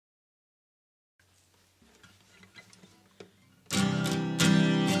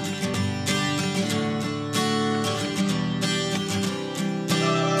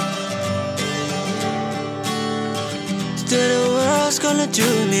gonna do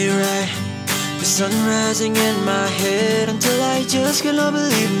me right. The sun rising in my head until I just cannot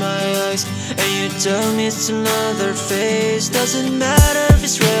believe my eyes. And you tell me it's another phase. Doesn't matter if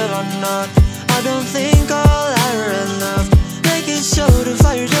it's real or not. I don't think I'll ever enough. Making sure the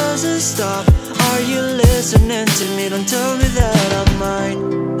fire doesn't stop. Are you listening to me? Don't tell me that I'm mine.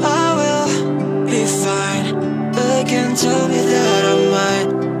 I will be fine. Again, tell me that I'm mine.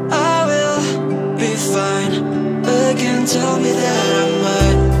 I will be fine. Again, tell me that I'm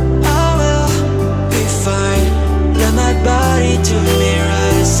mine. I will be fine. Let my body do me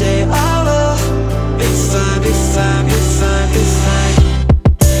right. I say I will be fine, be fine, be fine, be fine.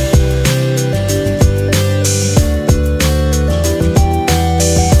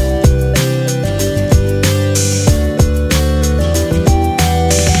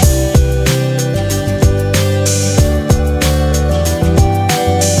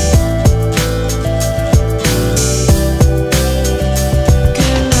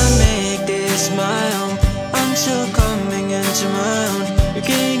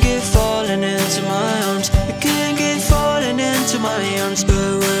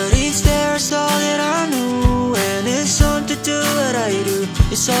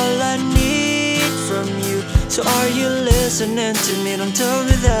 It's all I need from you. So are you listening to me? Don't tell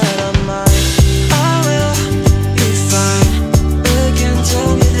me that I'm mine.